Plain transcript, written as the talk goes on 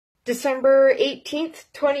December 18th,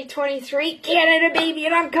 2023. Canada, baby,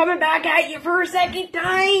 and I'm coming back at you for a second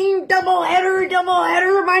time. Double header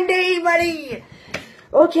Monday, buddy.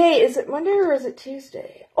 Okay, is it Monday or is it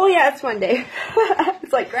Tuesday? Oh, yeah, it's Monday.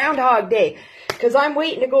 It's like Groundhog Day. Because I'm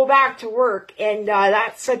waiting to go back to work, and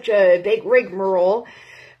that's such a big rigmarole.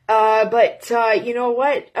 But you know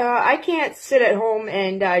what? I can't sit at home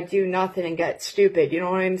and do nothing and get stupid. You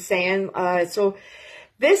know what I'm saying? So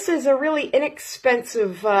this is a really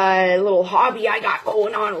inexpensive little hobby I got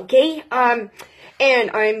going on, okay? And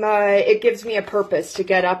it gives me a purpose to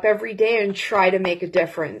get up every day and try to make a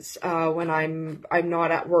difference when I'm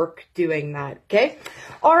not at work doing that, okay?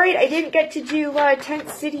 All right, I didn't get to do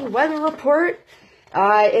Tent City weather report.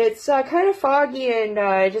 It's kind of foggy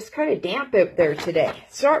and just kind of damp out there today.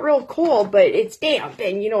 It's not real cold, but it's damp,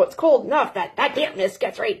 and you know it's cold enough that dampness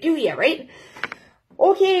gets right to you, right?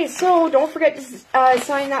 Okay, so don't forget to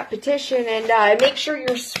sign that petition and make sure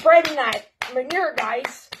you're spreading that manure,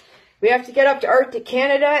 guys. We have to get up to Arctic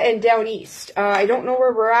Canada and down east. I don't know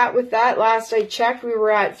where we're at with that. Last I checked, we were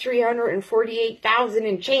at 348,000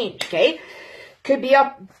 and change, okay? Could be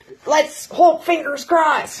up. Let's hope, fingers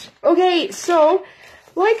crossed. Okay, so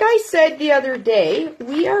like I said the other day,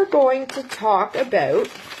 we are going to talk about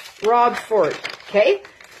Rob Ford, okay?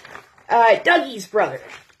 Dougie's brother,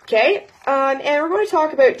 okay? And we're going to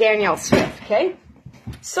talk about Danielle Smith, okay?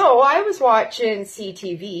 So I was watching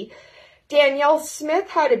CTV. Danielle Smith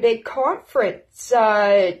had a big conference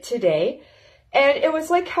today, and it was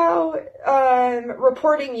like how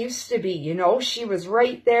reporting used to be, you know? She was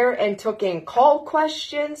right there and took in call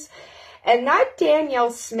questions. And that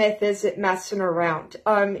Danielle Smith isn't messing around.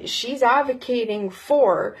 She's advocating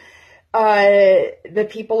for the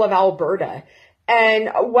people of Alberta. And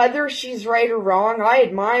whether she's right or wrong, I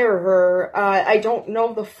admire her. I don't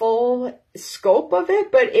know the full scope of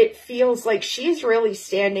it, but it feels like she's really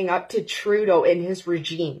standing up to Trudeau and his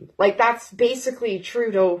regime. Like, that's basically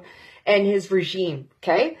Trudeau and his regime,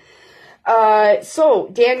 okay? So,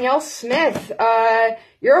 Danielle Smith,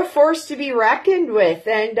 you're a force to be reckoned with.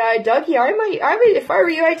 And, Dougie, I might, if I were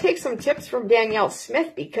you, I'd take some tips from Danielle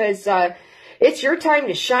Smith because, it's your time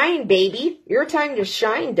to shine, baby. Your time to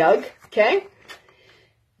shine, Doug, okay?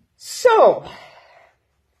 So,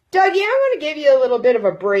 Dougie, I'm going to give you a little bit of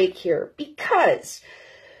a break here because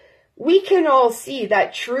we can all see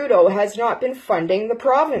that Trudeau has not been funding the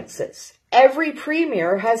provinces. Every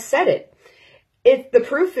premier has said it. The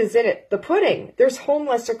proof is in the pudding. There's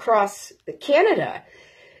homeless across Canada.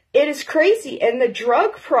 It is crazy, and the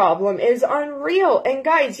drug problem is unreal. And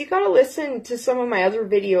guys, you gotta listen to some of my other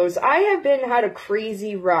videos. I have had a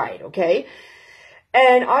crazy ride, okay?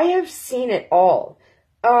 And I have seen it all.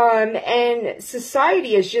 And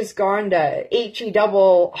society has just gone to HE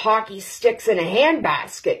double hockey sticks in a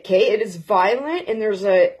handbasket, okay? It is violent, and there's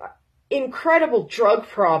a incredible drug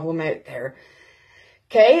problem out there,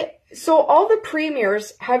 okay? So all the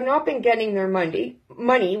premiers have not been getting their money,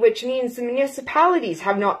 which means the municipalities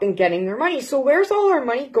have not been getting their money. So where's all our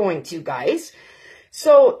money going to, guys?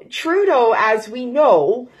 So Trudeau, as we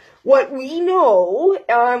know, what we know,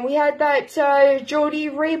 we had that Jody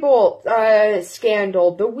Raybould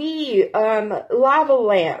scandal, the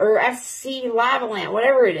Lavaland, or SC Lavaland,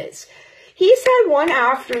 whatever it is. He's had one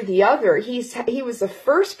after the other. He was the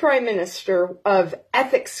first prime minister of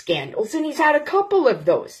ethics scandals, and he's had a couple of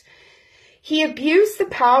those. He abused the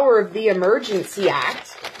power of the Emergency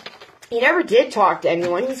Act. He never did talk to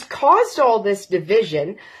anyone. He's caused all this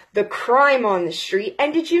division, the crime on the street.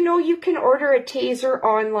 And did you know you can order a taser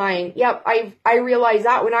online? Yep, I realized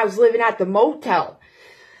that when I was living at the motel.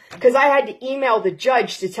 Because I had to email the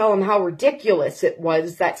judge to tell him how ridiculous it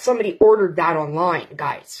was that somebody ordered that online,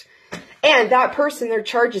 guys. And that person, their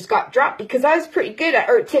charges got dropped because I was pretty good at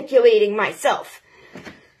articulating myself.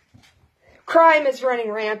 Crime is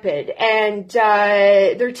running rampant, and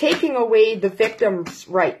they're taking away the victims'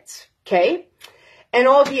 rights, okay? And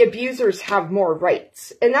all the abusers have more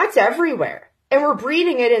rights, and that's everywhere. And we're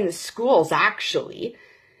breeding it in the schools, actually.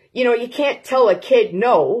 You know, you can't tell a kid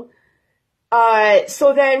no.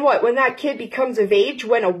 So then what? When that kid becomes of age,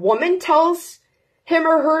 when a woman tells him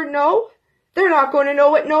or her no, they're not going to know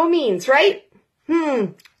what no means, right?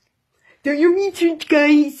 Do your research,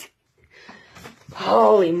 guys.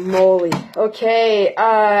 Holy moly. Okay,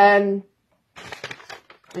 I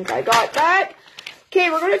think I got that. Okay,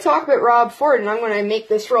 we're going to talk about Rob Ford, and I'm going to make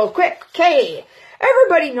this real quick. Okay,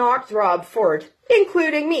 everybody knocked Rob Ford,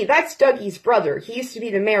 including me. That's Dougie's brother. He used to be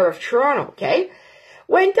the mayor of Toronto, okay?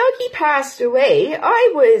 When Dougie passed away,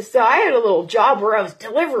 I had a little job where I was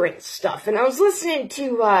delivering stuff, and I was listening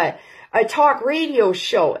to a talk radio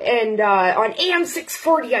show, and on AM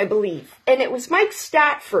 640, I believe. And it was Mike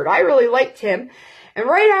Statford. I really liked him. And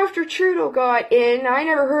right after Trudeau got in, I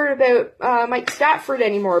never heard about Mike Statford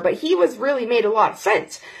anymore, but he was really made a lot of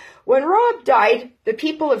sense. When Rob died, the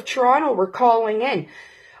people of Toronto were calling in.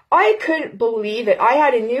 I couldn't believe it. I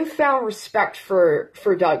had a newfound respect for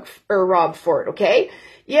Rob Ford, okay?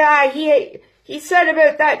 Yeah, he said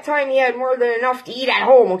about that time he had more than enough to eat at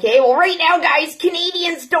home, okay? Well, right now, guys,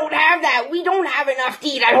 Canadians don't have that. We don't have enough to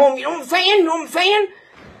eat at home, you know what I'm saying? You know what I'm saying?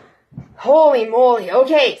 Holy moly.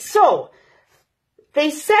 Okay, so they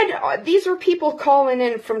said, these were people calling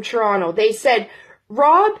in from Toronto. They said,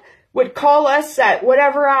 Rob would call us at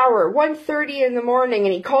whatever hour, 1:30 in the morning,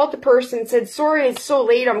 and he called the person and said, sorry, it's so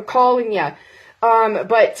late, I'm calling you.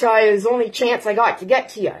 But it was the only chance I got to get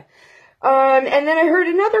to you. And then I heard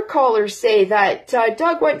another caller say that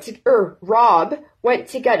Rob went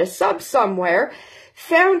to get a sub somewhere,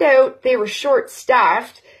 found out they were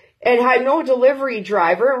short-staffed and had no delivery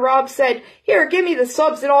driver, and Rob said, here, give me the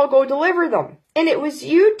subs and I'll go deliver them. And it was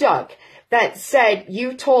you, Doug, that said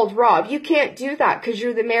you told Rob, you can't do that because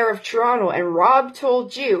you're the mayor of Toronto. And Rob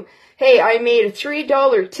told you, hey, I made a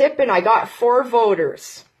 $3 tip and I got 4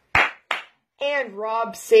 voters. And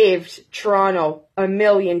Rob saved Toronto $1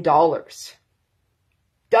 million. Dougie,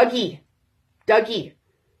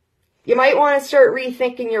 you might want to start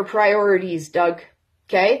rethinking your priorities, Doug,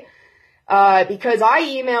 okay? Because I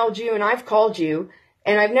emailed you and I've called you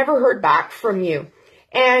and I've never heard back from you.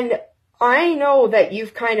 And I know that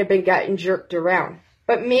you've kind of been getting jerked around,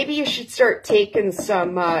 but maybe you should start taking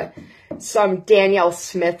some Danielle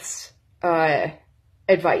Smith's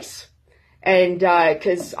advice. And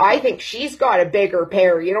because I think she's got a bigger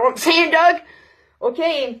pair, you know what I'm saying, Doug?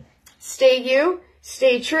 Okay, stay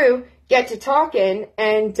true, get to talking,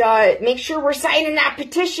 and make sure we're signing that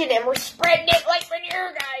petition and we're spreading it like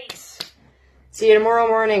manure, guys. See you tomorrow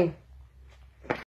morning.